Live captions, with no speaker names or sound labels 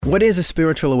What is a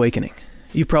spiritual awakening?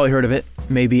 You've probably heard of it,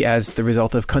 maybe as the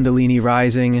result of Kundalini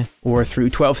rising or through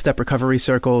 12-step recovery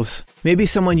circles. Maybe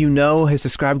someone you know has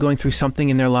described going through something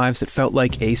in their lives that felt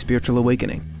like a spiritual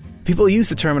awakening. People use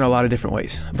the term in a lot of different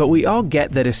ways, but we all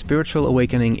get that a spiritual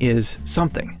awakening is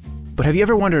something. But have you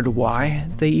ever wondered why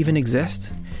they even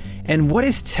exist? And what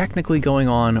is technically going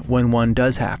on when one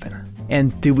does happen?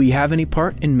 And do we have any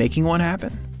part in making one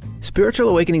happen? Spiritual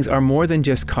awakenings are more than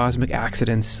just cosmic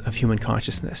accidents of human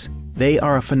consciousness. They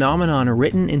are a phenomenon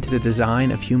written into the design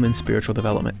of human spiritual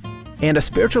development. And a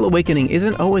spiritual awakening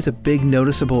isn't always a big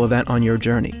noticeable event on your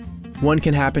journey. One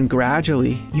can happen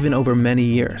gradually, even over many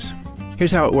years.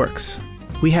 Here's how it works.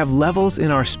 We have levels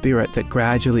in our spirit that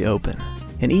gradually open,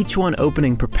 and each one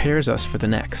opening prepares us for the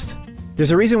next. There's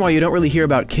a reason why you don't really hear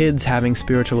about kids having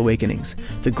spiritual awakenings.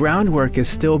 The groundwork is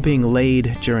still being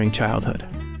laid during childhood.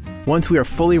 Once we are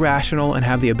fully rational and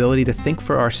have the ability to think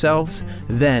for ourselves,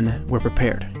 then we're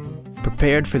prepared.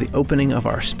 Prepared for the opening of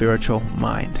our spiritual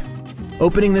mind.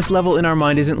 Opening this level in our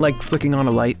mind isn't like flicking on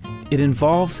a light. It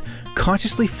involves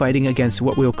consciously fighting against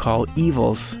what we'll call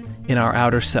evils in our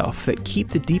outer self that keep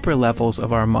the deeper levels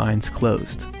of our minds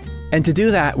closed. And to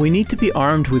do that, we need to be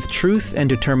armed with truth and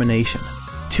determination,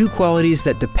 two qualities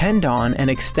that depend on and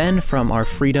extend from our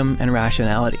freedom and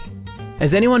rationality.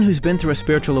 As anyone who's been through a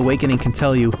spiritual awakening can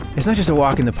tell you, it's not just a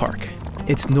walk in the park.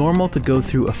 It's normal to go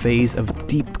through a phase of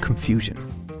deep confusion.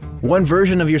 One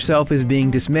version of yourself is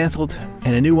being dismantled,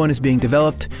 and a new one is being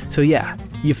developed, so yeah,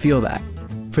 you feel that.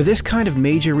 For this kind of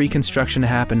major reconstruction to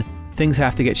happen, things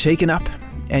have to get shaken up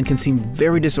and can seem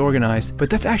very disorganized, but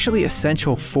that's actually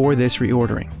essential for this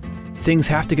reordering. Things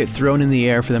have to get thrown in the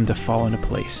air for them to fall into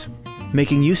place.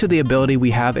 Making use of the ability we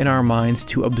have in our minds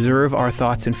to observe our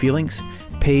thoughts and feelings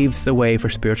paves the way for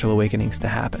spiritual awakenings to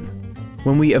happen.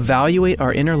 When we evaluate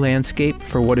our inner landscape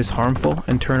for what is harmful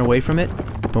and turn away from it,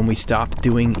 when we stop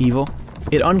doing evil,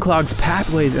 it unclogs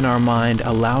pathways in our mind,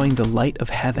 allowing the light of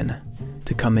heaven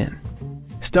to come in.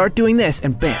 Start doing this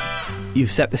and bam,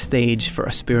 you've set the stage for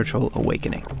a spiritual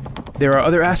awakening. There are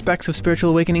other aspects of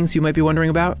spiritual awakenings you might be wondering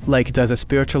about, like does a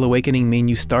spiritual awakening mean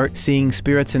you start seeing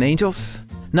spirits and angels?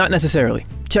 Not necessarily.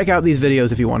 Check out these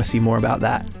videos if you want to see more about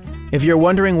that. If you're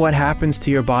wondering what happens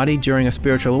to your body during a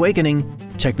spiritual awakening,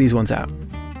 check these ones out.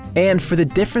 And for the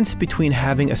difference between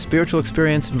having a spiritual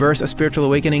experience versus a spiritual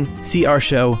awakening, see our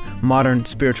show, Modern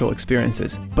Spiritual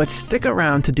Experiences. But stick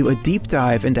around to do a deep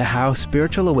dive into how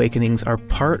spiritual awakenings are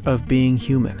part of being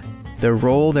human, the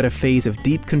role that a phase of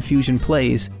deep confusion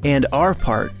plays, and our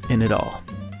part in it all.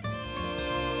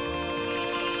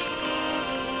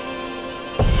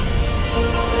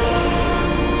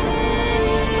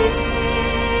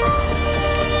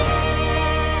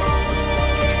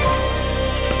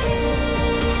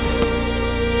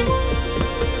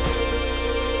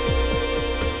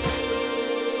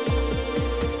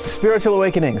 Spiritual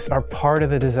awakenings are part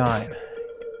of the design.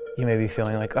 You may be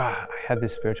feeling like, I had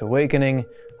this spiritual awakening.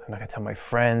 I'm not gonna tell my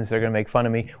friends, they're gonna make fun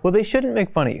of me. Well, they shouldn't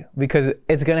make fun of you because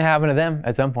it's gonna happen to them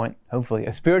at some point, hopefully.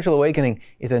 A spiritual awakening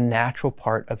is a natural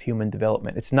part of human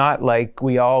development. It's not like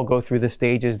we all go through the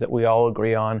stages that we all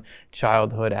agree on,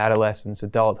 childhood, adolescence,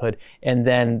 adulthood, and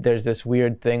then there's this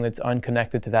weird thing that's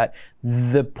unconnected to that.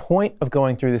 The point of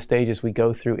going through the stages we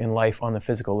go through in life on the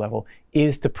physical level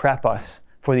is to prep us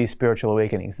for these spiritual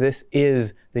awakenings. This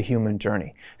is the human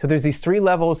journey. So there's these three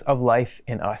levels of life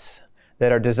in us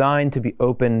that are designed to be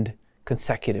opened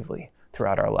consecutively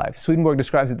throughout our lives. Swedenborg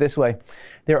describes it this way: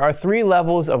 there are three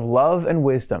levels of love and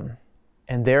wisdom,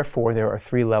 and therefore there are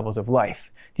three levels of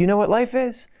life. Do you know what life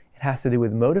is? It has to do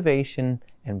with motivation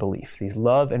and belief, these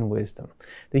love and wisdom.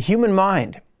 The human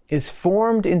mind is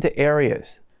formed into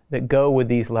areas that go with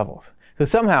these levels. So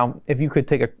somehow, if you could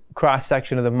take a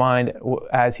cross-section of the mind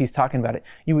as he's talking about it,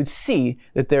 you would see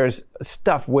that there's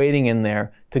stuff waiting in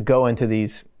there to go into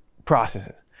these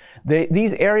processes.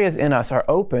 These areas in us are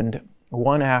opened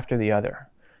one after the other.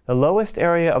 The lowest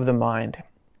area of the mind,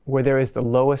 where there is the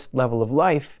lowest level of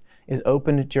life, is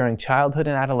opened during childhood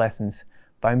and adolescence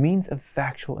by means of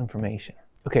factual information.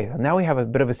 Okay, now we have a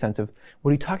bit of a sense of what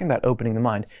are you talking about opening the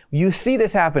mind. You see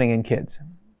this happening in kids,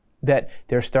 that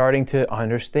they're starting to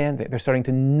understand, that they're starting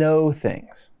to know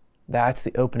things. That's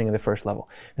the opening of the first level.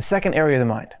 The second area of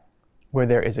the mind, where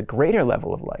there is a greater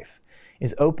level of life,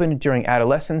 is opened during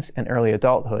adolescence and early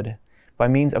adulthood by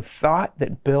means of thought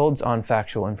that builds on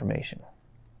factual information.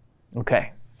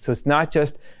 Okay, so it's not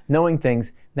just knowing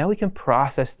things, now we can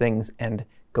process things and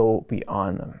go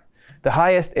beyond them. The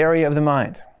highest area of the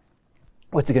mind,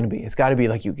 what's it going to be? It's got to be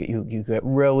like you get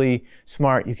really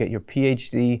smart, you get your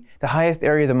PhD. The highest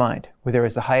area of the mind, where there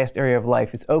is the highest area of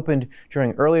life, is opened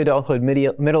during early adulthood,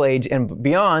 middle age, and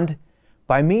beyond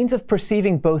by means of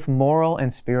perceiving both moral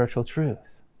and spiritual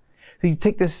truths. So you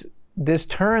take this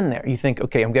turn there. You think,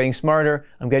 okay, I'm getting smarter,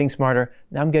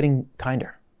 now I'm getting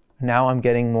kinder. Now I'm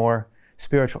getting more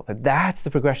spiritual. That's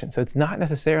the progression. So it's not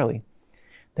necessarily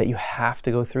that you have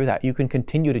to go through that. You can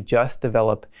continue to just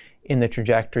develop in the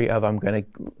trajectory of I'm going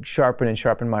to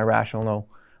sharpen my rational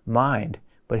mind.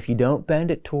 But if you don't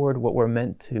bend it toward what we're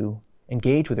meant to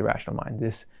engage with the rational mind,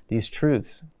 these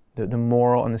truths, the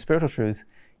moral and the spiritual truths,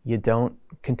 you don't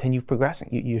continue progressing.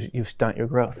 You stunt your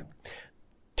growth.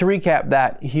 To recap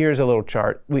that, here's a little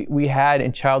chart. We had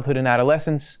in childhood and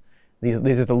adolescence,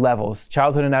 these are the levels.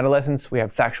 Childhood and adolescence, we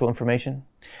have factual information.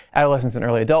 Adolescence and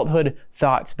early adulthood,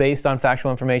 thoughts based on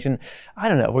factual information. I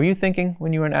don't know, were you thinking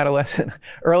when you were an adolescent?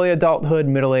 Early adulthood,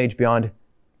 middle age, beyond,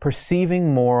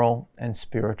 perceiving moral and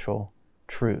spiritual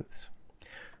truths.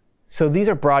 So these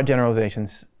are broad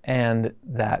generalizations, and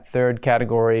that third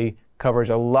category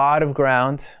covers a lot of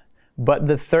ground, but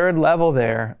the third level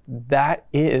there, that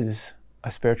is a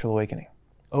spiritual awakening.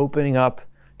 Opening up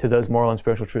to those moral and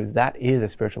spiritual truths, that is a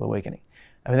spiritual awakening.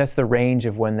 I mean, that's the range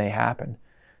of when they happen.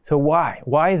 So why?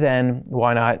 Why then?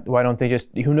 Why not? Why don't they just,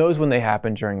 who knows when they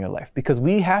happen during your life? Because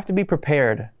we have to be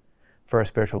prepared for a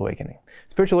spiritual awakening.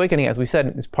 Spiritual awakening, as we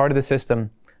said, is part of the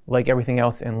system like everything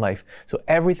else in life. So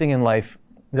everything in life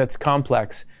that's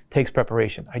complex takes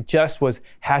preparation. I just was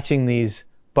hatching these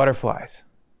butterflies.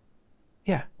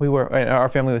 Yeah, our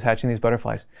family was hatching these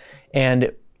butterflies.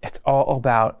 And it's all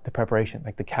about the preparation.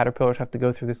 Like the caterpillars have to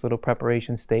go through this little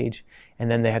preparation stage, and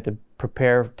then they have to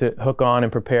prepare to hook on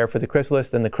and prepare for the chrysalis.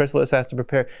 Then the chrysalis has to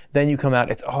prepare. Then you come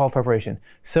out. It's all preparation.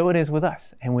 So it is with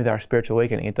us and with our spiritual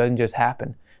awakening. It doesn't just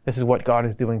happen. This is what God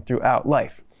is doing throughout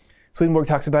life. Swedenborg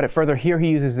talks about it further. Here he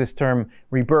uses this term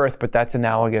rebirth, but that's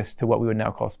analogous to what we would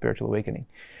now call spiritual awakening.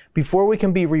 Before we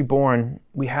can be reborn,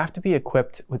 we have to be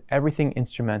equipped with everything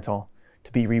instrumental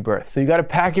to be rebirthed. So you got to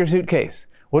pack your suitcase.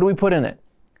 What do we put in it?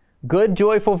 Good,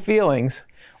 joyful feelings.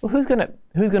 Well, who's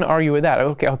gonna argue with that?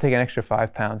 Okay, I'll take an extra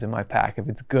 5 pounds in my pack if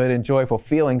it's good and joyful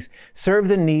feelings. Serve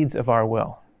the needs of our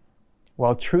will,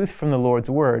 while truth from the Lord's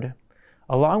word,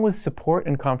 along with support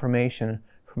and confirmation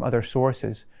from other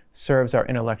sources, serves our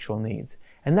intellectual needs.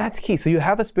 And that's key. So you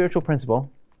have a spiritual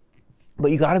principle,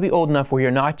 but you got to be old enough where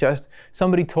you're not just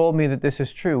somebody told me that this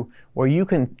is true, where you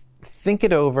can think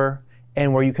it over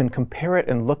and where you can compare it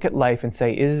and look at life and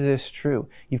say, is this true?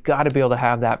 You've got to be able to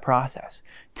have that process.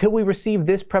 Till we receive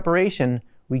this preparation,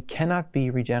 we cannot be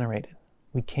regenerated.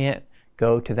 We can't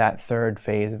go to that third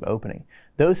phase of opening.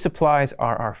 Those supplies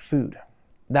are our food.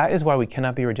 That is why we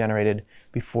cannot be regenerated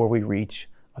before we reach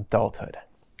adulthood.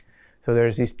 So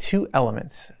there's these two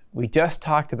elements. We just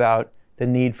talked about the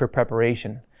need for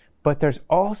preparation, but there's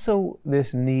also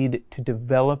this need to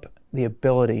develop the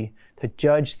ability to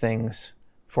judge things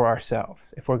for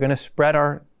ourselves. If we're going to spread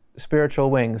our spiritual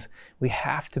wings, we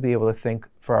have to be able to think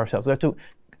for ourselves. We have to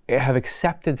have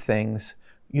accepted things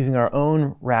using our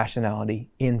own rationality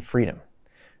in freedom.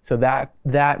 So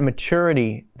that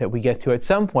maturity that we get to at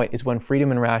some point is when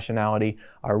freedom and rationality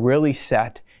are really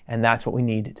set, and that's what we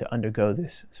need to undergo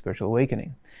this spiritual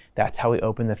awakening. That's how we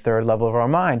open the third level of our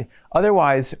mind.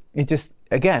 Otherwise, it just,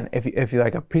 again, if you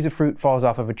like a piece of fruit falls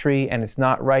off of a tree and it's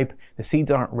not ripe, the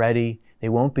seeds aren't ready, they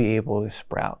won't be able to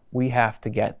sprout. We have to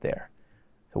get there.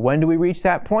 So when do we reach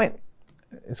that point?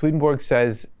 Swedenborg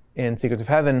says in Secrets of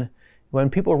Heaven, when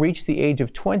people reach the age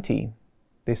of 20,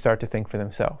 they start to think for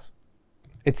themselves.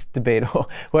 It's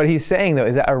debatable. What he's saying, though,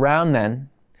 is that around then,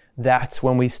 that's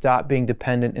when we stop being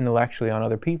dependent intellectually on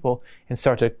other people and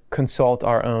start to consult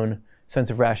our own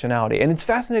sense of rationality. And it's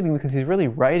fascinating because he's really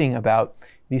writing about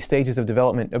these stages of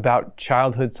development, about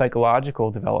childhood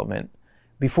psychological development.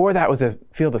 Before that was a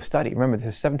field of study. Remember,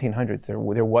 this is 1700s.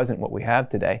 There wasn't what we have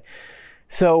today.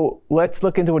 So let's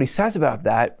look into what he says about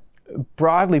that.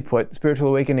 Broadly put, spiritual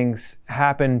awakenings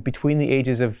happen between the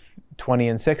ages of 20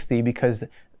 and 60 because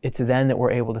it's then that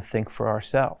we're able to think for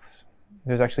ourselves.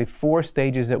 There's actually 4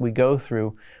 stages that we go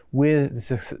through with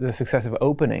the successive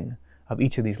opening of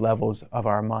each of these levels of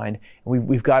our mind. And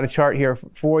we've got a chart here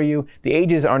for you. The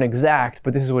ages aren't exact,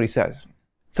 but this is what he says.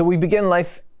 So we begin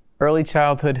life, early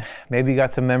childhood, maybe you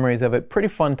got some memories of it. Pretty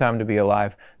fun time to be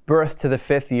alive. Birth to the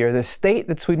 5th year. The state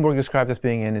that Swedenborg describes us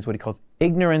being in is what he calls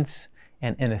ignorance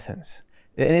and innocence.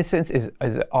 The innocence is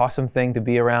an awesome thing to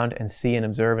be around and see and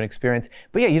observe and experience.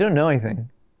 But yeah, you don't know anything.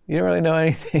 You don't really know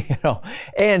anything at all.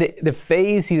 And the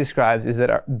phase he describes is that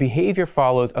our behavior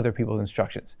follows other people's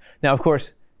instructions. Now, of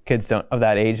course, kids of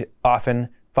that age often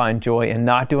find joy in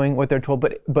not doing what they're told.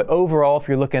 But overall, if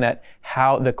you're looking at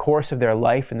how the course of their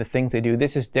life and the things they do,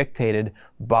 this is dictated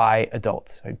by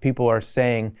adults. Right? People are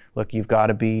saying, look, you've got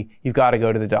to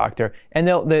go to the doctor. And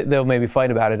they'll maybe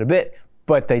fight about it a bit,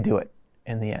 but they do it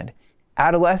in the end.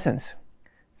 Adolescence,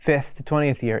 5th to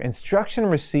 20th year, instruction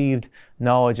received,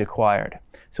 knowledge acquired.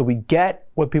 So we get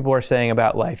what people are saying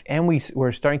about life, and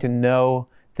we're starting to know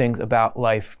things about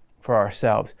life for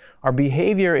ourselves. Our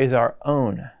behavior is our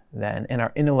own then, and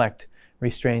our intellect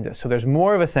restrains us. So there's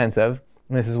more of a sense of,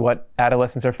 and this is what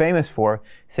adolescents are famous for,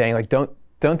 saying like, don't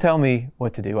tell me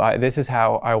what to do. This is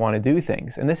how I want to do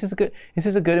things. And this is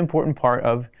a good important part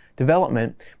of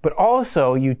development. But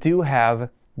also you do have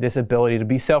this ability to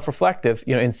be self-reflective.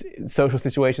 You know, in social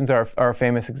situations are a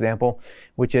famous example,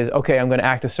 which is, okay, I'm going to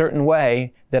act a certain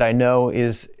way that I know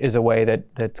is a way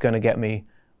that's going to get me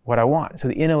what I want. So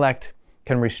the intellect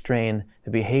can restrain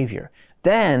the behavior.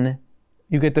 Then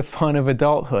you get the fun of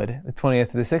adulthood, the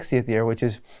 20th to the 60th year, which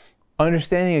is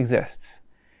understanding exists.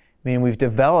 I mean, we've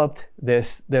developed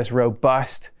this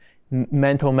robust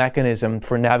mental mechanism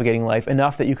for navigating life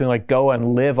enough that you can like go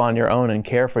and live on your own and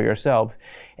care for yourselves.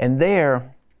 And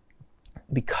there,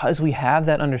 because we have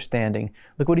that understanding,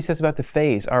 look what he says about the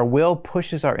phase. Our will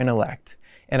pushes our intellect,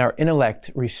 and our intellect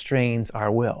restrains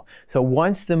our will. So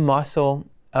once the muscle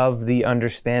of the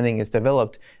understanding is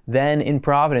developed, then in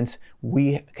providence,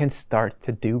 we can start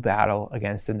to do battle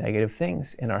against the negative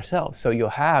things in ourselves. So you'll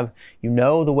have,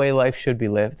 the way life should be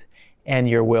lived, and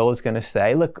your will is going to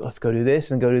say, look, let's go do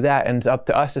this and go do that. And it's up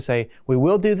to us to say, we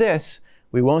will do this,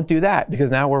 we won't do that,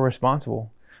 because now we're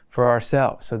responsible for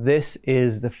ourselves. So this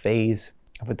is the phase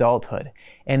of adulthood.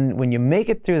 And when you make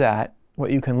it through that, what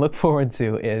you can look forward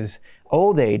to is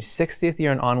old age, 60th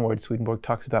year and onward. Swedenborg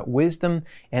talks about wisdom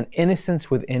and innocence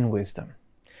within wisdom.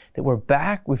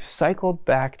 That we've cycled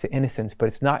back to innocence, but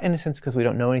it's not innocence because we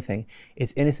don't know anything.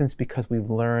 It's innocence because we've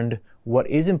learned what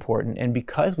is important, and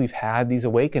because we've had these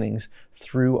awakenings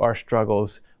through our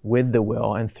struggles with the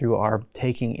will and through our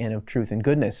taking in of truth and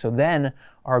goodness. So then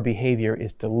our behavior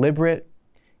is deliberate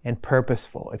and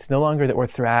purposeful. It's no longer that we're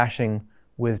thrashing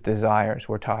with desires.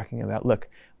 We're talking about, look,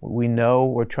 we know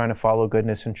we're trying to follow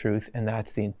goodness and truth, and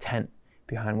that's the intent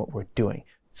behind what we're doing.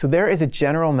 So there is a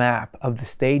general map of the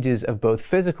stages of both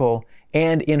physical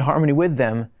and, in harmony with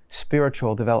them,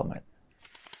 spiritual development.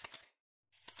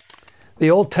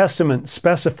 The Old Testament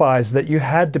specifies that you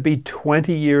had to be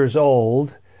 20 years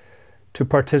old to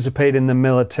participate in the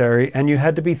military, and you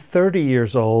had to be 30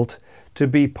 years old to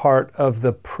be part of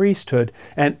the priesthood.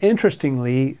 And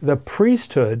interestingly, the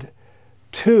priesthood,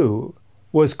 too,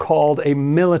 was called a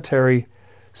military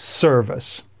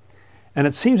service. And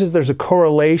it seems as there's a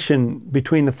correlation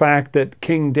between the fact that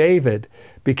King David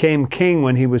became king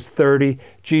when he was 30.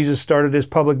 Jesus started his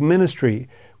public ministry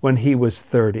when he was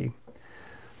 30.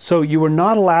 So you were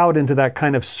not allowed into that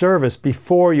kind of service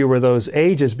before you were those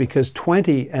ages, because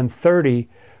 20 and 30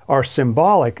 are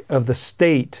symbolic of the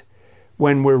state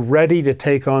when we're ready to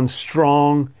take on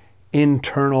strong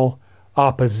internal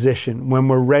opposition, when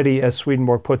we're ready, as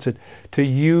Swedenborg puts it, to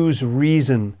use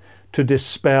reason to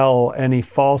dispel any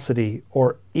falsity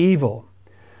or evil.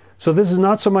 So this is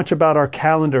not so much about our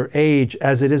calendar age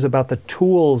as it is about the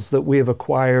tools that we have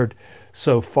acquired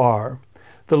so far.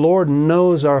 The Lord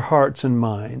knows our hearts and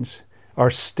minds, our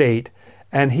state,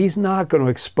 and He's not going to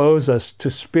expose us to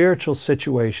spiritual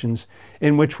situations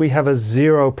in which we have a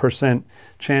 0%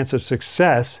 chance of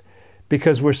success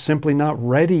because we're simply not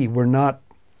ready, we're not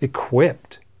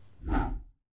equipped.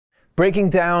 Breaking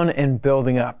down and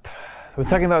building up. So we're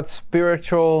talking about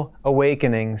spiritual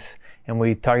awakenings, and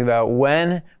we talked about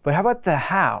when, but how about the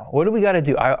how? What do we got to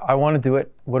do? I want to do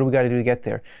it. What do we got to do to get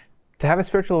there? To have a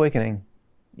spiritual awakening,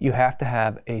 you have to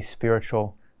have a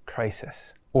spiritual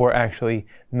crisis, or actually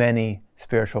many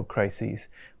spiritual crises,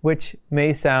 which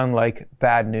may sound like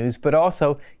bad news, but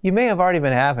also you may have already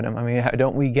been having them. I mean,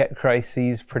 don't we get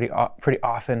crises pretty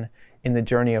often in the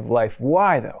journey of life?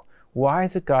 Why though? Why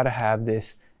has it got to have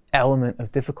this element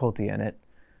of difficulty in it?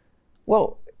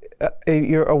 Well,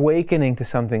 you're awakening to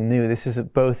something new. This is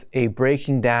both a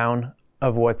breaking down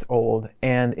of what's old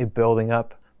and a building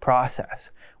up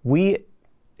process.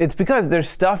 It's because there's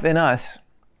stuff in us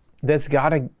that's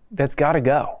gotta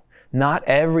go. Not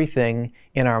everything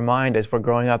in our mind as we're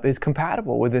growing up is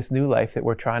compatible with this new life that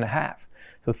we're trying to have.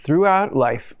 So throughout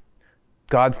life,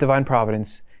 God's divine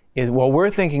providence is, while we're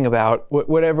thinking about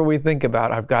whatever we think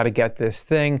about, I've got to get this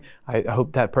thing, I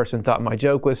hope that person thought my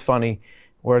joke was funny,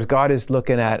 whereas God is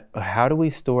looking at, how do we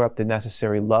store up the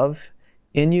necessary love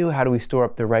in you? How do we store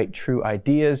up the right true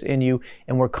ideas in you?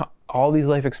 And all these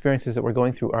life experiences that we're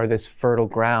going through are this fertile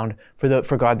ground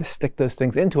for God to stick those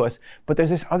things into us. But there's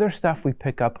this other stuff we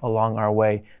pick up along our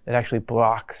way that actually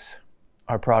blocks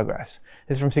our progress.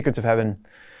 This is from Secrets of Heaven.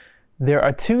 There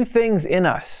are two things in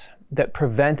us that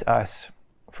prevent us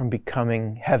from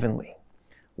becoming heavenly.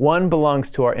 One belongs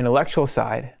to our intellectual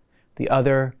side, the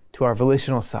other to our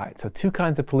volitional side. So two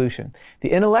kinds of pollution.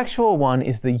 The intellectual one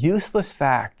is the useless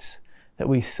facts that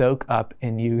we soak up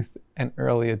in youth and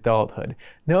early adulthood.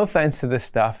 No offense to the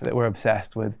stuff that we're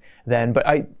obsessed with then, but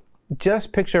I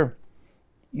just picture,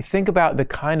 you think about the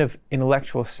kind of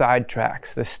intellectual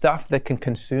sidetracks, the stuff that can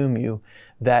consume you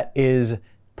that is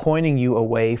pointing you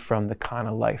away from the kind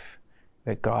of life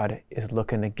that God is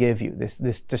looking to give you, this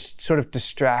sort of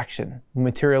distraction,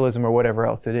 materialism or whatever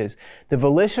else it is. The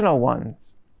volitional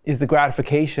ones is the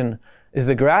gratification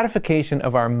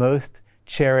of our most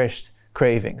cherished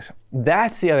cravings.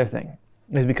 That's the other thing,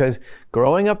 is because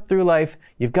growing up through life,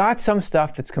 you've got some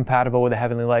stuff that's compatible with a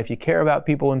heavenly life. You care about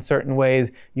people in certain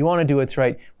ways. You want to do what's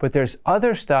right, but there's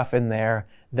other stuff in there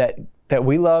that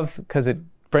we love because it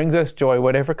brings us joy,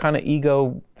 whatever kind of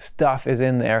ego stuff is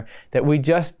in there that we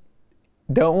just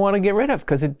don't want to get rid of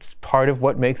because it's part of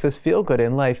what makes us feel good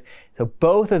in life. So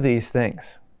both of these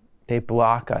things, they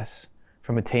block us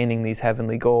from attaining these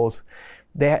heavenly goals.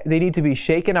 They need to be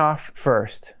shaken off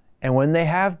first. And when they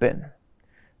have been,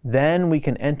 then we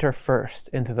can enter first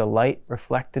into the light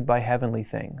reflected by heavenly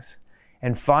things.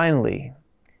 And finally,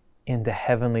 into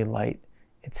heavenly light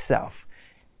itself.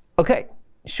 Okay,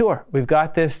 sure, we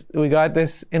got this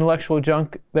intellectual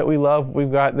junk that we love.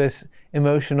 We've got this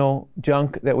emotional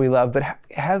junk that we love. But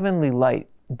heavenly light,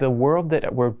 the world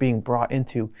that we're being brought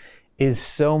into, is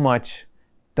so much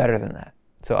better than that.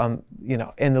 So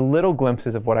in the little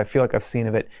glimpses of what I feel like I've seen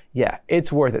of it, yeah,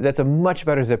 it's worth it. That's a much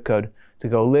better zip code to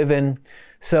go live in.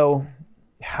 So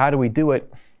how do we do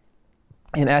it?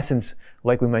 In essence,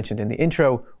 like we mentioned in the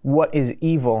intro, what is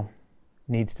evil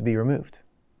needs to be removed.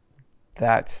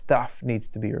 That stuff needs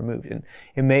to be removed. And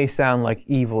it may sound like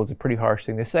evil is a pretty harsh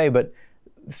thing to say, but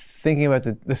thinking about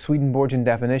the Swedenborgian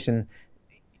definition,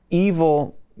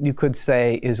 evil, you could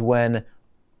say, is when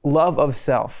love of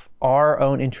self, our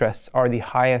own interests, are the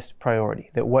highest priority.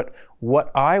 That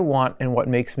what I want and what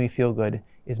makes me feel good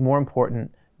is more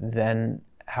important than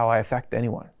how I affect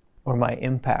anyone or my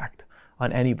impact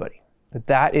on anybody.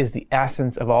 That is the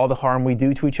essence of all the harm we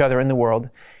do to each other in the world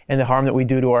and the harm that we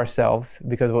do to ourselves,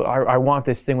 because I want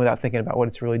this thing without thinking about what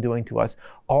it's really doing to us.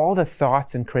 All the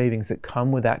thoughts and cravings that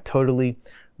come with that totally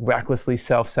recklessly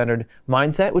self-centered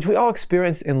mindset, which we all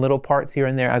experience in little parts here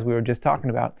and there, as we were just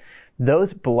talking about,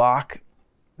 those block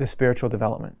the spiritual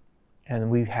development. And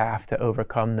we have to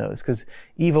overcome those, because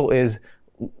evil is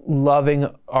loving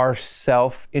our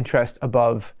self-interest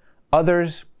above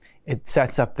others. It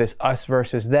sets up this us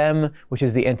versus them, which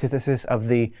is the antithesis of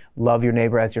the love your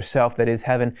neighbor as yourself that is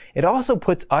heaven. It also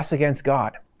puts us against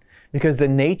God, because the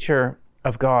nature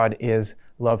of God is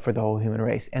love for the whole human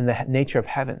race. And the nature of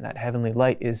heaven, that heavenly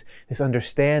light, is this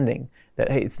understanding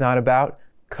that, hey, it's not about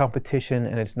competition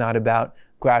and it's not about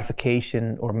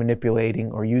gratification or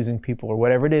manipulating or using people or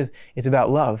whatever it is. It's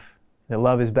about love. That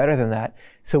love is better than that.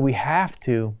 So we have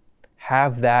to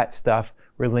have that stuff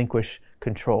relinquish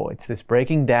control. It's this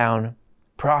breaking down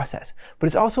process, but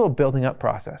it's also a building up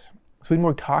process.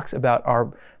 Swedenborg talks about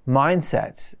our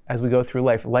mindsets as we go through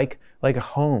life, like a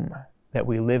home that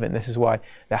we live in. This is why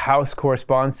the house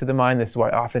corresponds to the mind. This is why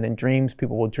often in dreams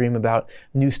people will dream about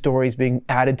new stories being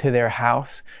added to their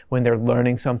house when they're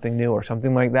learning something new or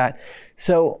something like that.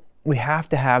 So we have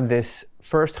to have this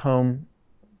first home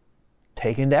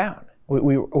taken down.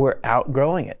 We're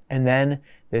outgrowing it. And then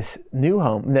this new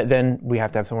home, then we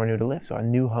have to have somewhere new to live. So a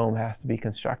new home has to be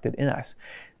constructed in us.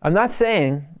 I'm not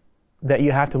saying that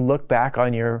you have to look back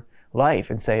on your life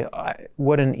and say,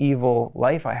 what an evil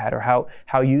life I had, or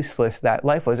how useless that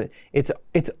life was. It's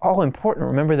all important.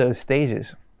 Remember those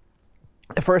stages.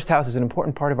 The first house is an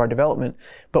important part of our development,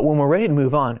 but when we're ready to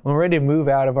move on, when we're ready to move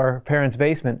out of our parents'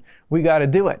 basement, we got to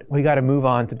do it. We got to move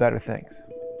on to better things.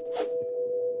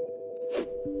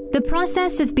 The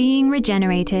process of being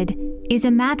regenerated is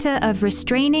a matter of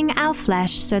restraining our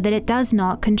flesh so that it does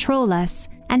not control us,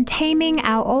 and taming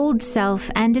our old self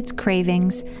and its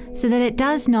cravings so that it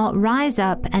does not rise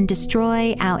up and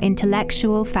destroy our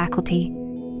intellectual faculty.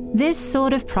 This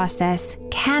sort of process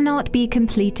cannot be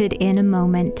completed in a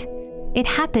moment. It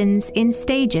happens in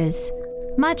stages,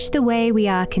 much the way we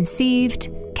are conceived,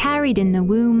 carried in the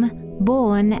womb,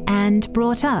 born, and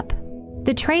brought up.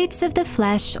 The traits of the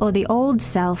flesh or the old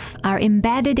self are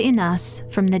embedded in us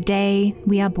from the day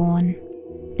we are born.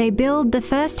 They build the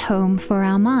first home for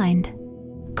our mind.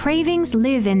 Cravings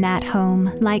live in that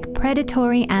home like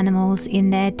predatory animals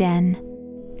in their den.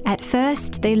 At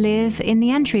first, they live in the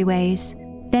entryways.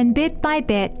 Then bit by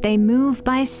bit, they move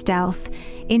by stealth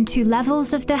into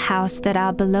levels of the house that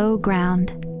are below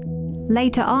ground.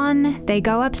 Later on, they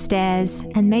go upstairs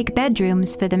and make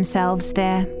bedrooms for themselves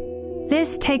there.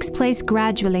 This takes place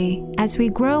gradually as we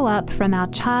grow up from our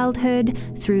childhood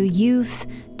through youth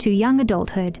to young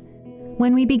adulthood,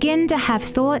 when we begin to have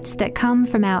thoughts that come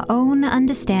from our own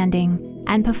understanding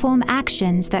and perform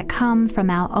actions that come from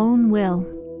our own will.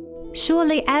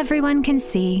 Surely everyone can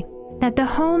see that the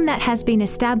home that has been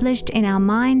established in our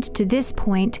mind to this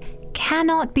point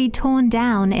cannot be torn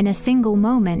down in a single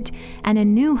moment and a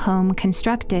new home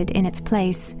constructed in its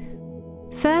place.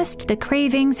 First, the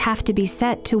cravings have to be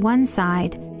set to one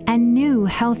side, and new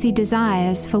healthy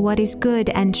desires for what is good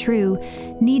and true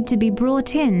need to be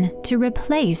brought in to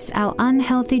replace our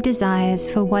unhealthy desires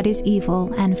for what is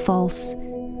evil and false.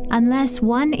 Unless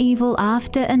one evil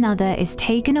after another is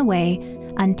taken away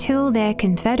until their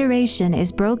confederation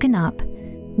is broken up,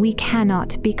 we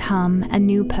cannot become a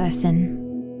new person.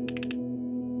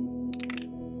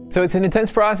 So it's an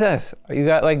intense process. You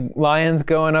got like lions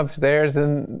going upstairs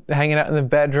and hanging out in the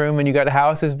bedroom, and you got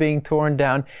houses being torn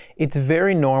down. It's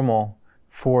very normal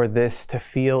for this to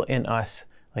feel in us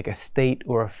like a state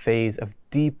or a phase of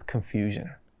deep confusion.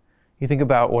 You think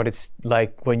about what it's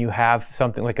like when you have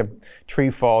something like a tree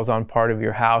falls on part of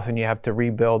your house and you have to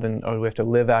rebuild or we have to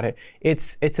live out it.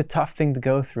 It's a tough thing to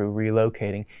go through,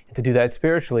 relocating. And to do that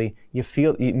spiritually, you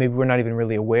feel, maybe we're not even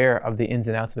really aware of the ins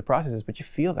and outs of the processes, but you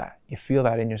feel that. You feel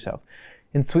that in yourself.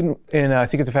 In Sweden, in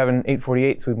Secrets of Heaven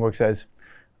 848, Swedenborg says,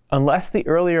 unless the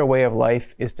earlier way of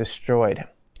life is destroyed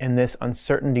and this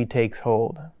uncertainty takes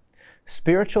hold,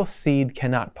 spiritual seed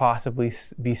cannot possibly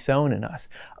be sown in us.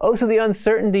 Oh, so the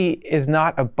uncertainty is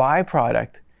not a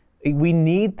byproduct. We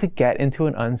need to get into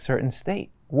an uncertain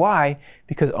state. Why?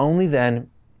 Because only then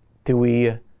do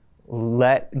we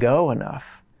let go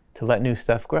enough to let new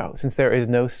stuff grow, since there is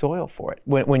no soil for it.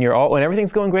 When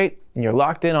everything's going great and you're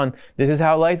locked in on, this is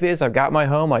how life is, I've got my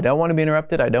home, I don't want to be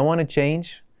interrupted, I don't want to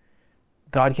change,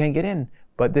 God can't get in.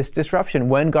 But this disruption,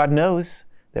 when God knows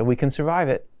that we can survive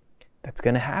it, that's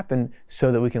going to happen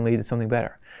so that we can lead to something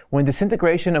better. When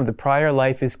disintegration of the prior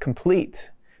life is complete,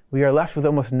 we are left with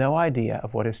almost no idea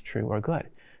of what is true or good.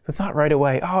 So it's not right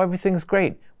away, oh, everything's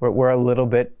great. We're a little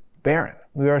bit barren.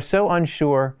 We are so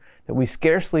unsure that we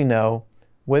scarcely know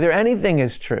whether anything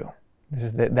is true. This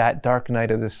is that dark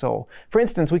night of the soul. For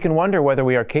instance, we can wonder whether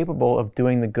we are capable of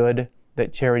doing the good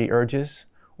that charity urges,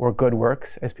 or good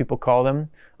works, as people call them,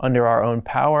 under our own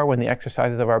power, when the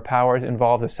exercises of our powers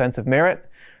involve a sense of merit.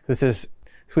 This is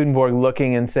Swedenborg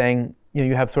looking and saying,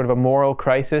 you have sort of a moral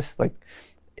crisis, like,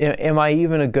 am I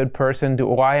even a good person?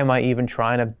 Why am I even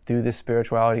trying to do this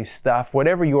spirituality stuff?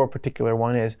 Whatever your particular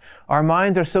one is, our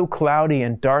minds are so cloudy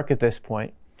and dark at this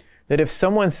point that if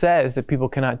someone says that people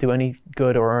cannot do any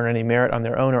good or earn any merit on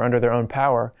their own or under their own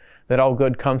power, that all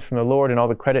good comes from the Lord and all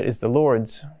the credit is the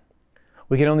Lord's,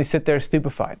 we can only sit there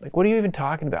stupefied. Like, what are you even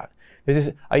talking about?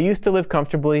 I used to live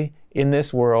comfortably in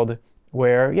this world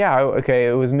where,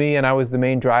 it was me and I was the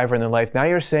main driver in the life. Now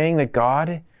you're saying that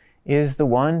God is the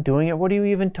one doing it? What are you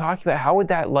even talking about? How would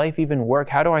that life even work?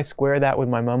 How do I square that with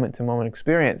my moment-to-moment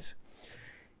experience?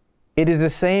 It is the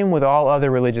same with all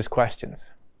other religious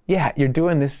questions. Yeah, you're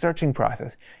doing this searching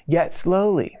process. Yet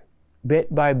slowly,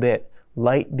 bit by bit,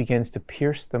 light begins to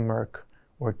pierce the murk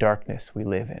or darkness we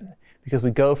live in. Because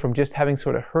we go from just having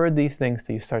sort of heard these things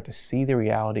to you start to see the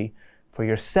reality for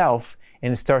yourself,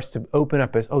 and it starts to open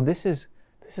up as, oh, this is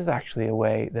actually a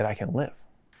way that I can live.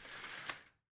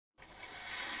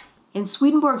 In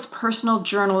Swedenborg's personal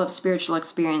journal of spiritual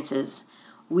experiences,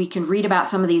 we can read about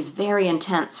some of these very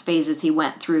intense phases he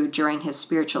went through during his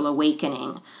spiritual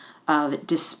awakening of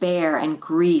despair and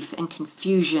grief and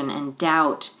confusion and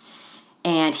doubt.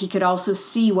 And he could also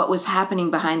see what was happening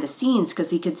behind the scenes,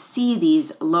 because he could see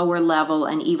these lower level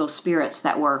and evil spirits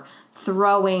that were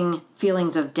throwing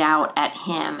feelings of doubt at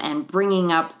him and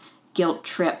bringing up guilt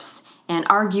trips and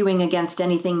arguing against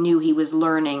anything new he was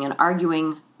learning and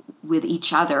arguing with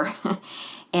each other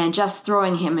and just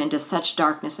throwing him into such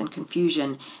darkness and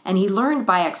confusion. And he learned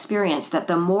by experience that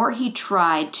the more he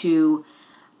tried to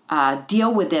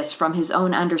deal with this from his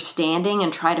own understanding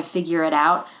and try to figure it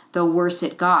out, the worse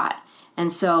it got.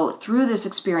 And so through this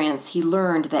experience, he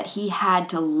learned that he had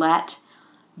to let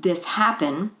this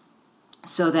happen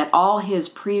so that all his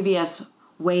previous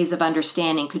ways of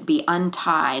understanding could be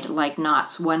untied like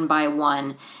knots one by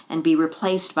one and be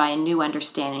replaced by a new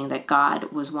understanding that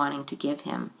God was wanting to give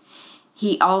him.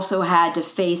 He also had to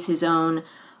face his own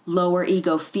lower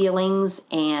ego feelings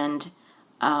and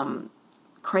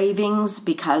cravings,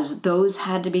 because those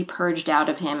had to be purged out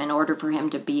of him in order for him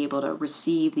to be able to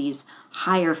receive these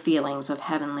higher feelings of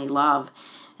heavenly love.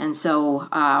 And so,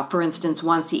 for instance,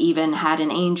 once he even had an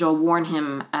angel warn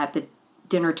him at the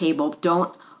dinner table,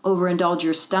 don't overindulge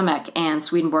your stomach. And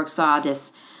Swedenborg saw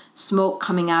this smoke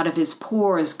coming out of his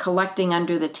pores, collecting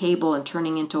under the table and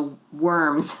turning into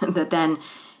worms that then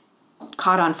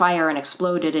caught on fire and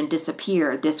exploded and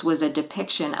disappeared. This was a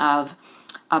depiction of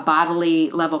a bodily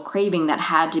level craving that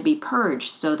had to be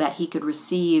purged so that he could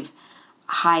receive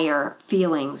higher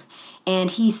feelings.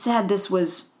 And he said this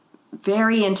was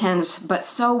very intense, but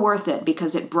so worth it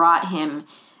because it brought him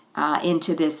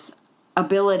into this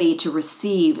ability to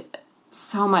receive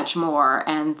so much more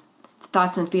and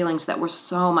thoughts and feelings that were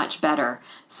so much better.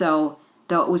 So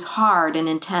though it was hard and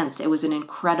intense, it was an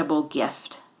incredible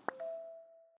gift.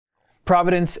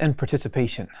 Providence and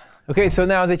participation. Okay, so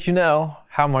now that you know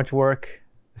how much work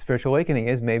the spiritual awakening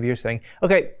is, maybe you're saying,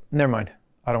 okay, never mind,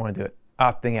 I don't want to do it,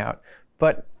 opting out.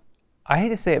 But I hate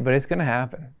to say it, but it's going to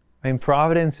happen. I mean,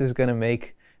 Providence is going to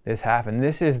make this happen.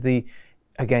 This is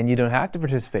again, you don't have to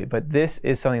participate, but this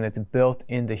is something that's built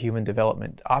into human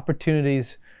development.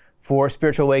 Opportunities for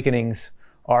spiritual awakenings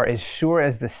are as sure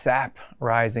as the sap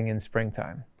rising in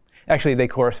springtime. Actually, they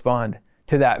correspond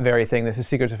to that very thing. This is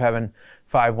Secrets of Heaven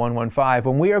 5115.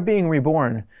 When we are being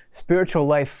reborn, spiritual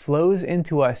life flows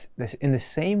into us in the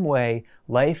same way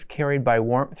life carried by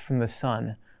warmth from the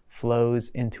sun flows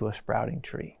into a sprouting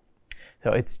tree.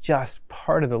 So it's just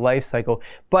part of the life cycle,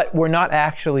 but we're not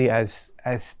actually as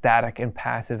static and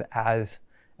passive as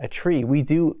a tree. We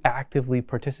do actively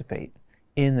participate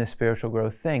in the spiritual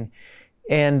growth thing.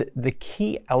 And the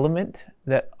key element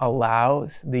that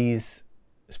allows these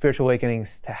spiritual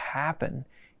awakenings to happen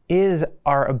is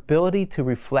our ability to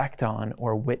reflect on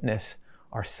or witness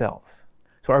ourselves.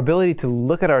 So our ability to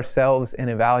look at ourselves and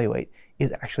evaluate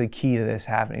is actually key to this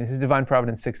happening. This is Divine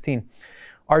Providence 16.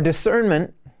 Our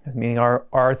discernment, meaning our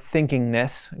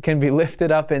thinkingness, can be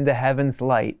lifted up into heaven's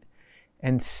light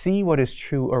and see what is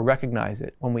true or recognize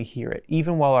it when we hear it,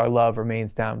 even while our love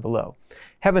remains down below.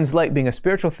 Heaven's light being a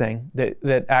spiritual thing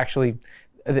that actually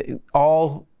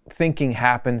all thinking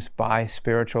happens by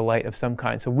spiritual light of some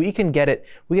kind. So we can get it,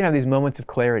 we can have these moments of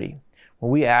clarity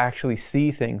where we actually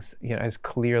see things, as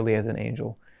clearly as an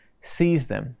angel sees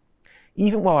them,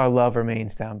 even while our love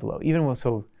remains down below.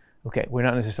 We're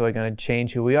not necessarily going to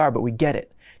change who we are, but we get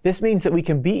it. This means that we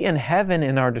can be in heaven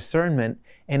in our discernment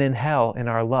and in hell in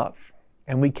our love.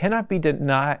 And we cannot be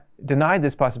denied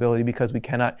this possibility because we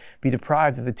cannot be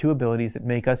deprived of the two abilities that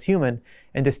make us human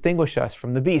and distinguish us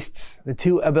from the beasts, the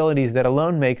two abilities that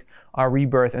alone make our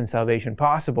rebirth and salvation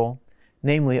possible,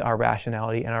 namely our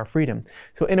rationality and our freedom.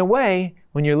 So in a way,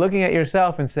 when you're looking at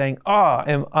yourself and saying,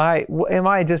 am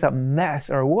I just a mess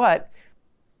or what?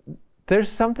 There's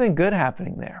something good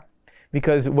happening there.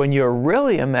 Because when you're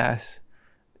really a mess,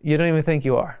 you don't even think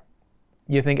you are.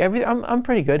 You think I'm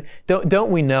pretty good.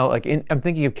 Don't we know? I'm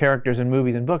thinking of characters in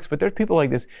movies and books, but there's people like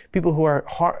this, people who are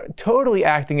totally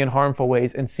acting in harmful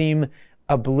ways and seem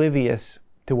oblivious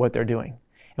to what they're doing.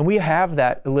 And we have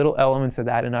that little elements of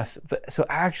that in us. So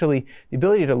actually, the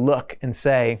ability to look and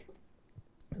say,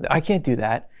 I can't do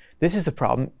that. This is a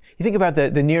problem. You think about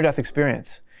the near-death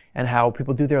experience and how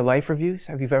people do their life reviews.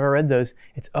 Have you ever read those?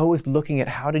 It's always looking at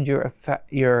how did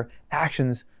your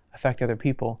actions affect other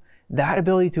people. That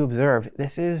ability to observe,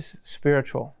 this is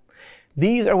spiritual.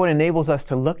 These are what enables us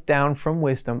to look down from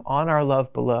wisdom on our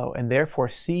love below and therefore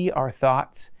see our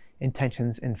thoughts,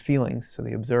 intentions, and feelings, so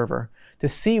the observer, to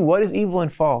see what is evil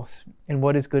and false and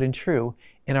what is good and true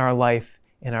in our life,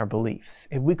 in our beliefs.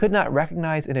 If we could not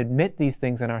recognize and admit these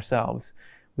things in ourselves,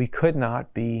 we could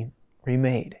not be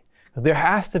remade. Because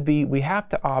we have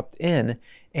to opt in,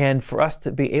 and for us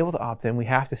to be able to opt in, we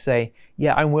have to say,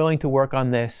 yeah, I'm willing to work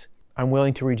on this. I'm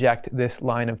willing to reject this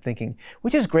line of thinking,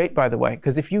 which is great, by the way,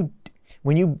 because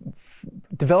when you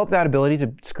develop that ability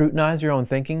to scrutinize your own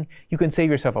thinking, you can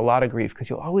save yourself a lot of grief because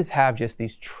you'll always have just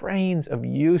these trains of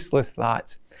useless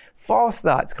thoughts, false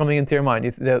thoughts coming into your mind.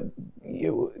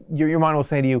 Your mind will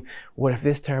say to you, what if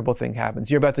this terrible thing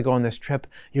happens? You're about to go on this trip.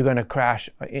 You're going to crash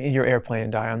in your airplane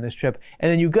and die on this trip.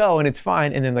 And then you go and it's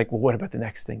fine. And then well, what about the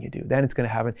next thing you do? Then it's going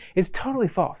to happen. It's totally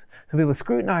false. So be able to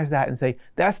scrutinize that and say,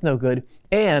 that's no good.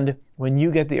 And when you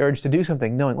get the urge to do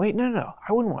something, knowing, wait, no,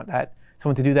 I wouldn't want that.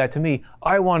 Someone to do that to me.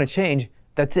 I want to change.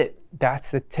 That's it.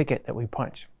 That's the ticket that we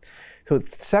punch. So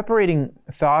separating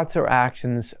thoughts or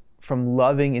actions from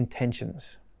loving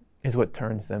intentions is what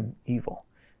turns them evil.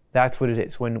 That's what it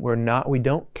is. When we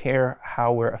don't care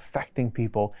how we're affecting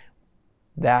people,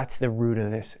 that's the root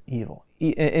of this evil.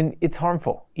 And it's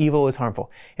harmful. Evil is harmful.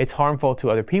 It's harmful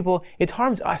to other people. It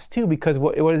harms us too, because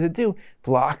what does it do?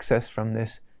 Blocks us from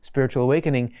this spiritual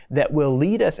awakening that will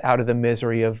lead us out of the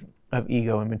misery of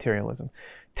ego and materialism.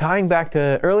 Tying back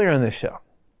to earlier in this show,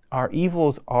 our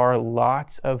evils are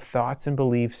lots of thoughts and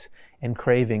beliefs and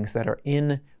cravings that are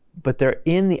but they're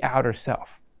in the outer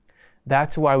self.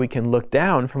 That's why we can look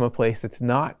down from a place that's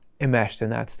not enmeshed in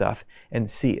that stuff and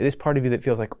see this part of you that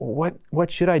feels like, well,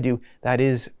 what should I do? That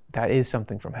is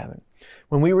something from heaven.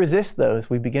 When we resist those,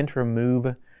 we begin to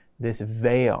remove this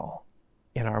veil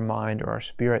in our mind or our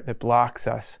spirit that blocks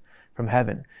us from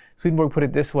heaven. Swedenborg put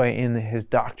it this way in his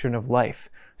Doctrine of Life.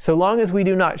 So long as we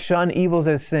do not shun evils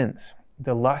as sins,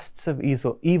 the lusts of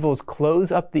evils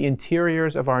close up the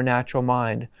interiors of our natural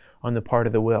mind on the part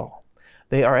of the will.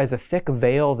 They are as a thick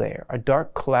veil there, a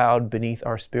dark cloud beneath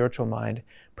our spiritual mind,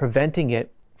 preventing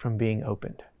it from being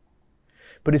opened.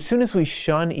 But as soon as we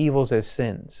shun evils as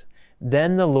sins,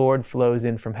 then the Lord flows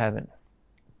in from heaven,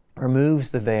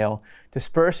 removes the veil,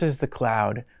 disperses the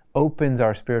cloud, opens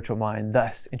our spiritual mind,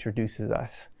 thus introduces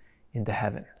us into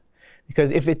heaven.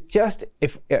 Because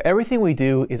if everything we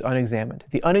do is unexamined,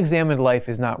 the unexamined life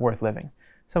is not worth living.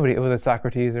 Somebody, was it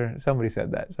Socrates or somebody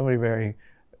said that? Somebody very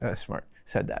smart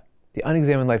said that. The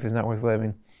unexamined life is not worth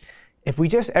living. If we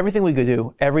just, everything we could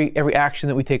do, every action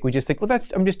that we take, we just think, well,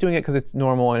 I'm just doing it because it's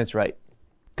normal and it's right,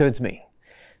 because it's me.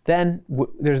 Then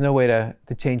there's no way to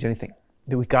change anything.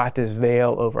 That we got this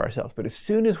veil over ourselves. But as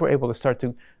soon as we're able to start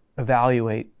to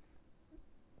evaluate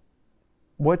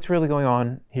what's really going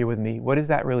on here with me, what is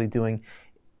that really doing,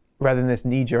 rather than this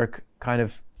knee-jerk kind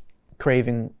of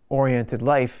craving-oriented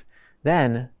life,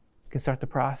 then you can start the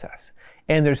process.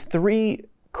 And there's 3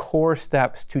 core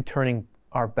steps to turning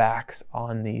our backs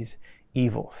on these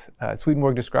evils.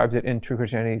 Swedenborg describes it in True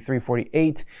Christianity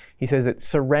 3:48. He says that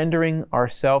surrendering our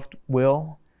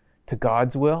self-will to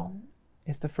God's will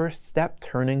is the first step,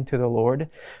 turning to the Lord.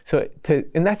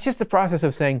 And that's just the process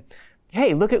of saying,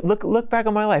 hey, look back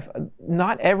on my life.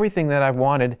 Not everything that I've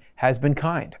wanted has been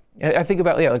kind. I think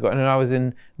about, like when I was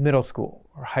in middle school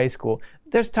or high school,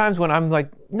 there's times when I'm like,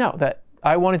 no, that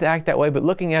I wanted to act that way, but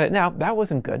looking at it now, that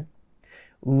wasn't good.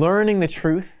 Learning the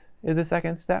truth is the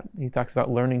second step. He talks about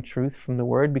learning truth from the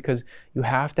Word because you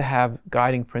have to have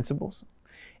guiding principles.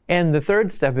 And the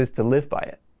third step is to live by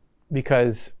it,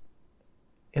 because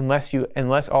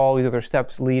unless all these other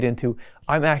steps lead into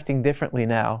I'm acting differently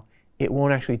now, it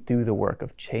won't actually do the work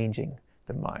of changing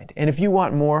the mind. And if you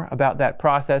want more about that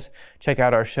process, check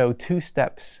out our show, 2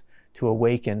 Steps to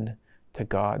Awaken to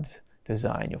God's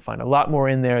Design. You'll find a lot more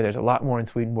in there. There's a lot more in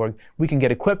Swedenborg. We can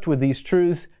get equipped with these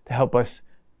truths to help us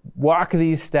walk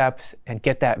these steps and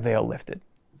get that veil lifted.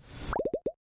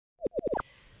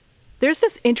 There's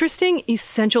this interesting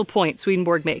essential point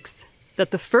Swedenborg makes,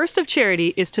 that the first of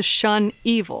charity is to shun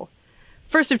evil.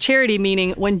 First of charity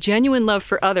meaning when genuine love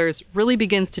for others really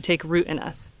begins to take root in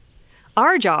us.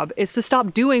 Our job is to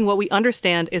stop doing what we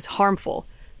understand is harmful.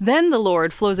 Then the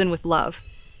Lord flows in with love.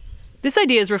 This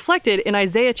idea is reflected in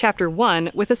Isaiah chapter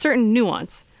 1 with a certain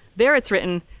nuance. There it's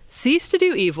written, cease to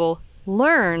do evil,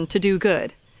 learn to do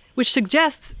good, which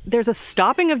suggests there's a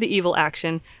stopping of the evil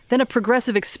action, then a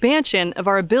progressive expansion of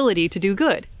our ability to do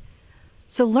good.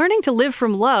 So learning to live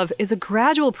from love is a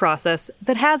gradual process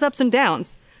that has ups and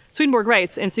downs. Swedenborg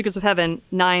writes in Secrets of Heaven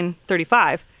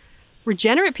 9:35,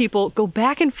 regenerate people go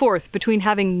back and forth between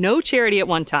having no charity at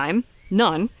one time,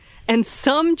 none, and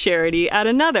some charity at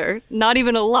another, not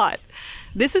even a lot.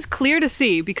 This is clear to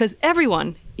see because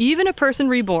everyone, even a person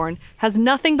reborn, has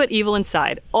nothing but evil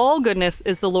inside. All goodness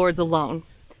is the Lord's alone.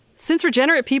 Since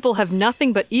regenerate people have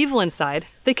nothing but evil inside,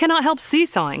 they cannot help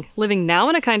seesawing, living now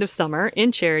in a kind of summer,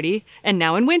 in charity, and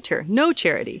now in winter, no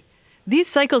charity. These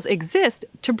cycles exist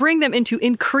to bring them into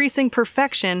increasing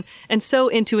perfection and so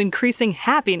into increasing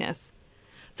happiness.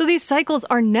 So these cycles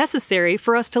are necessary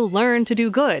for us to learn to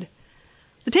do good.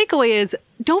 The takeaway is,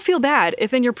 don't feel bad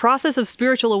if in your process of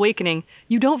spiritual awakening,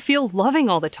 you don't feel loving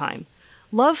all the time.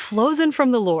 Love flows in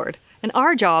from the Lord, and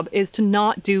our job is to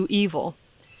not do evil.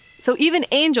 So even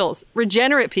angels,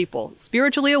 regenerate people,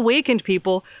 spiritually awakened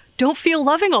people, don't feel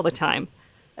loving all the time.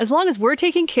 As long as we're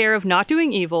taking care of not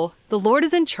doing evil, the Lord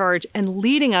is in charge and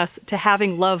leading us to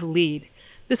having love lead.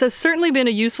 This has certainly been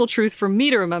a useful truth for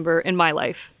me to remember in my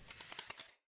life.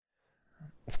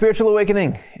 Spiritual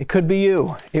awakening. It could be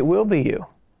you. It will be you.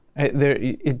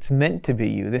 It's meant to be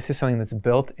you. This is something that's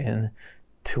built in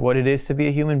to what it is to be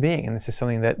a human being. And this is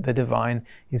something that the divine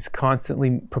is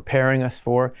constantly preparing us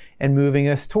for and moving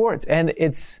us towards. And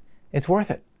it's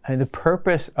worth it. I mean, the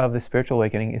purpose of the spiritual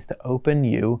awakening is to open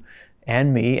you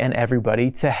and me and everybody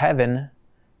to heaven,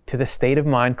 to the state of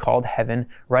mind called heaven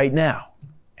right now.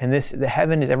 And the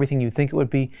heaven is everything you think it would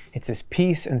be. It's this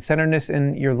peace and centeredness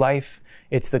in your life.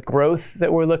 It's the growth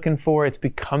that we're looking for. It's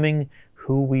becoming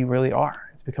who we really are.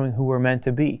 It's becoming who we're meant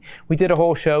to be. We did a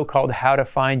whole show called How to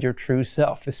Find Your True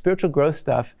Self. The spiritual growth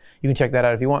stuff, you can check that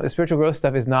out if you want. The spiritual growth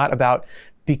stuff is not about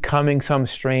becoming some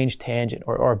strange tangent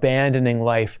or abandoning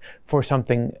life for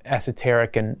something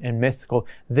esoteric and mystical.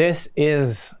 This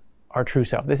is our true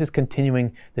self. This is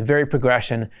continuing the very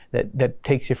progression that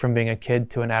takes you from being a kid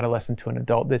to an adolescent to an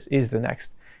adult. This is the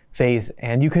next phase,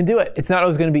 and you can do it. It's not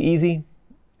always going to be easy.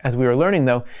 As we were learning,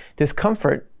 though,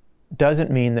 discomfort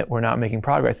doesn't mean that we're not making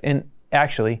progress. And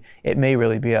actually, it may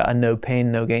really be a no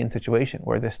pain, no gain situation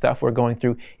where the stuff we're going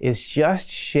through is just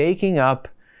shaking up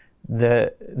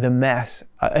the mess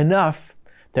enough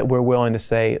that we're willing to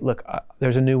say, look,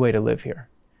 there's a new way to live here,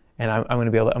 and I'm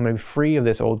going to be free of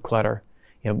this old clutter.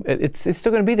 It's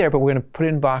still going to be there, but we're going to put it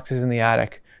in boxes in the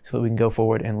attic so that we can go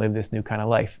forward and live this new kind of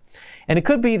life. And it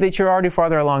could be that you're already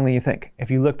farther along than you think.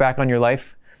 If you look back on your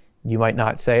life, you might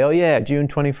not say, oh yeah, June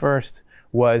 21st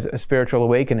was a spiritual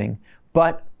awakening,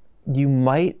 but you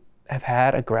might have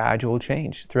had a gradual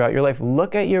change throughout your life.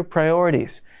 Look at your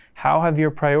priorities. How have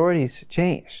your priorities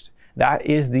changed? That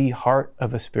is the heart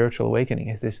of a spiritual awakening,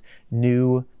 is this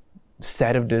new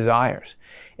set of desires.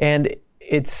 And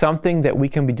it's something that we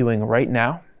can be doing right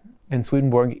now. In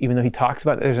Swedenborg, even though he talks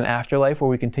about there's an afterlife where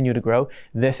we continue to grow,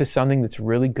 this is something that's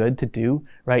really good to do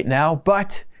right now.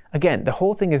 But again, the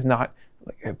whole thing is not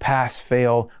like pass,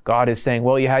 fail. God is saying,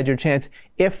 well, you had your chance.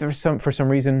 If for some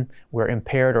reason we're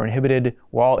impaired or inhibited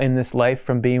while in this life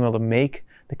from being able to make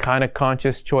the kind of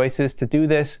conscious choices to do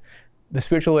this, the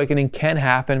spiritual awakening can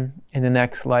happen in the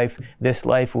next life. This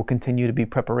life will continue to be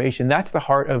preparation. That's the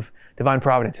heart of divine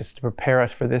providence, is to prepare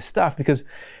us for this stuff, because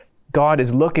God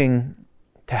is looking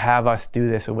to have us do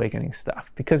this awakening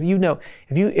stuff. Because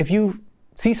if you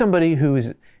see somebody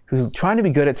who's trying to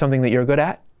be good at something that you're good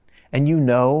at, and you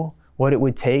know what it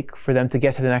would take for them to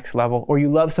get to the next level, or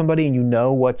you love somebody and you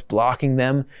know what's blocking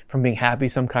them from being happy,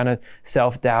 some kind of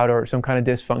self-doubt or some kind of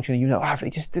dysfunction, if they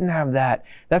just didn't have that.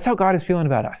 That's how God is feeling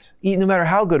about us. No matter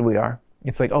how good we are,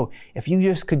 it's like, oh, if you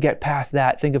just could get past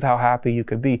that, think of how happy you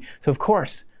could be. So of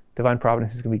course, divine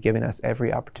providence is going to be giving us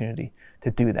every opportunity to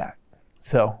do that.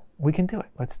 So we can do it.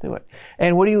 Let's do it.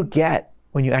 And what do you get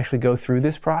when you actually go through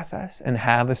this process and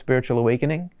have a spiritual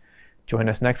awakening? Join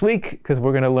us next week, because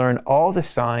we're going to learn all the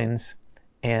signs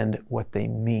and what they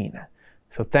mean.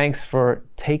 So thanks for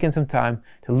taking some time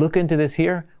to look into this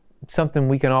here. It's something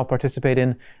we can all participate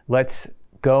in. Let's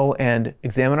go and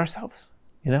examine ourselves,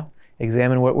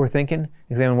 examine what we're thinking,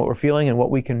 examine what we're feeling, and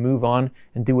what we can move on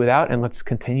and do without. And let's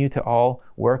continue to all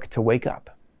work to wake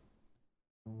up.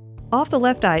 Off the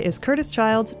Left Eye is Curtis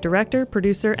Childs, director,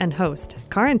 producer, and host.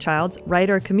 Karen Childs,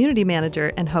 writer, community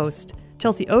manager, and host.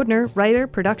 Chelsea Odner, writer,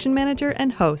 production manager,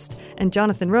 and host. And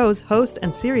Jonathan Rose, host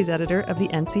and series editor of the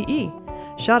NCE.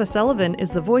 Shada Sullivan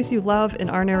is the voice you love in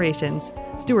our narrations.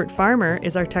 Stuart Farmer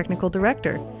is our technical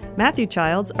director. Matthew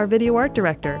Childs, our video art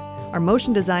director. Our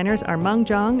motion designers are Mung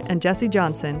Jong and Jesse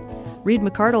Johnson. Reed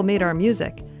McCardle made our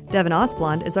music. Devin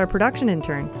Osblond is our production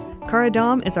intern. Cara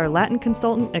Dom is our Latin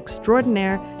consultant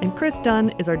extraordinaire, and Chris Dunn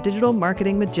is our digital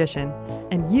marketing magician.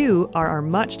 And you are our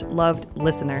much-loved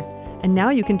listener. And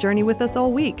now you can journey with us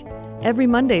all week. Every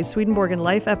Monday's Swedenborg and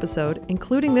Life episode,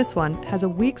 including this one, has a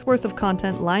week's worth of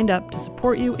content lined up to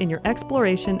support you in your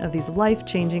exploration of these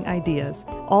life-changing ideas.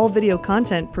 All video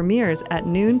content premieres at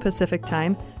noon Pacific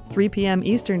Time, 3 p.m.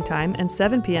 Eastern Time, and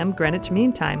 7 p.m. Greenwich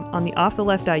Mean Time on the Off the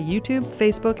Left Eye YouTube,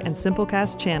 Facebook, and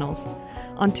Simplecast channels.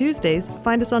 On Tuesdays,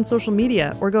 find us on social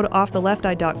media or go to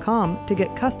offthelefteye.com to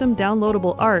get custom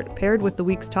downloadable art paired with the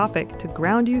week's topic to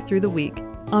ground you through the week.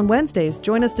 On Wednesdays,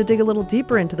 join us to dig a little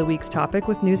deeper into the week's topic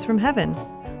with News from Heaven.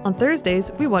 On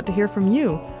Thursdays, we want to hear from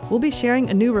you. We'll be sharing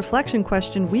a new reflection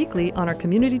question weekly on our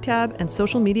community tab and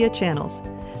social media channels.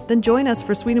 Then join us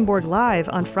for Swedenborg Live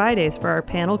on Fridays for our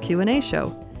panel Q&A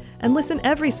show. And listen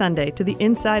every Sunday to the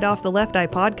Inside Off the Left Eye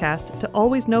podcast to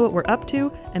always know what we're up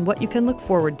to and what you can look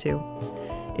forward to.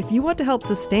 If you want to help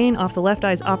sustain Off the Left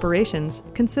Eye's operations,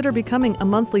 consider becoming a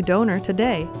monthly donor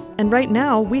today. And right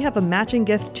now, we have a matching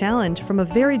gift challenge from a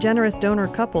very generous donor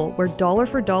couple where dollar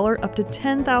for dollar up to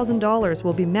 $10,000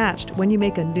 will be matched when you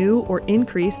make a new or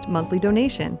increased monthly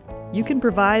donation. You can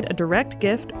provide a direct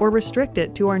gift or restrict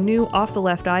it to our new Off the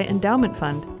Left Eye Endowment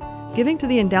Fund. Giving to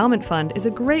the Endowment Fund is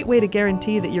a great way to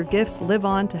guarantee that your gifts live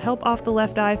on to help Off the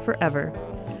Left Eye forever.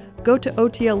 Go to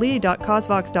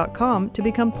otle.cosvox.com to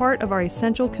become part of our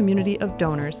essential community of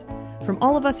donors. From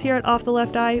all of us here at Off the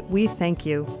Left Eye, we thank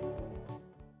you.